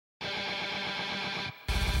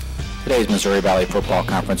Today's Missouri Valley Football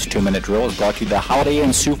Conference 2-minute drill is brought to you by the Holiday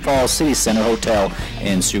Inn Sioux Falls City Center Hotel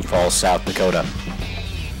in Sioux Falls, South Dakota.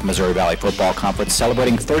 The Missouri Valley Football Conference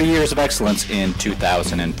celebrating 30 years of excellence in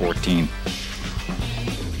 2014.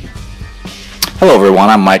 Hello everyone,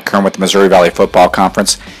 I'm Mike Kern with the Missouri Valley Football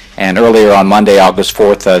Conference, and earlier on Monday, August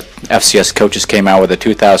 4th, FCS Coaches came out with a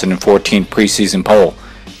 2014 preseason poll.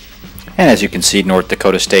 And as you can see, North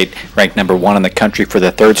Dakota State ranked number 1 in the country for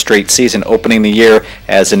the third straight season, opening the year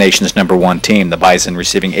as the nation's number 1 team. The Bison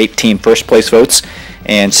receiving 18 first-place votes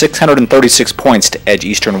and 636 points to edge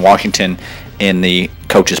Eastern Washington in the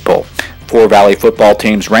coaches poll. 4 Valley football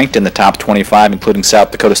teams ranked in the top 25, including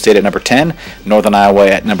South Dakota State at number 10, Northern Iowa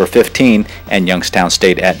at number 15, and Youngstown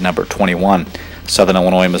State at number 21. Southern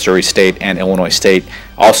Illinois, Missouri State, and Illinois State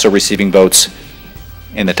also receiving votes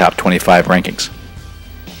in the top 25 rankings.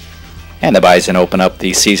 And the Bison open up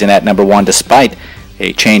the season at number 1 despite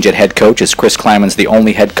a change at head coach, as Chris Kleiman's the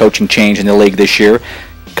only head coaching change in the league this year.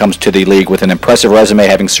 Comes to the league with an impressive resume,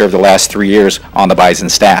 having served the last 3 years on the Bison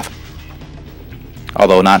staff.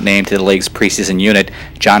 Although not named to the league's preseason unit,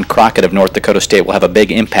 John Crockett of North Dakota State will have a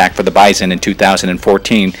big impact for the Bison in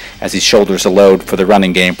 2014 as he shoulders the load for the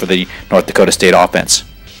running game for the North Dakota State offense.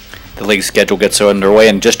 The league schedule gets underway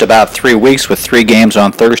in just about 3 weeks with 3 games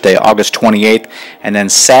on Thursday, August 28th, and then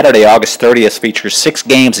Saturday, August 30th features 6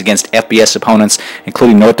 games against FBS opponents,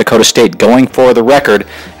 including North Dakota State going for the record,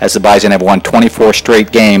 as the Bison have won 24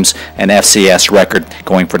 straight games, an FCS record,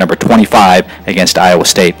 going for number 25 against Iowa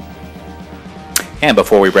State. And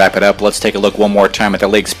before we wrap it up, let's take a look one more time at the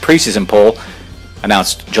league's preseason poll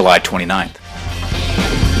announced July 29th.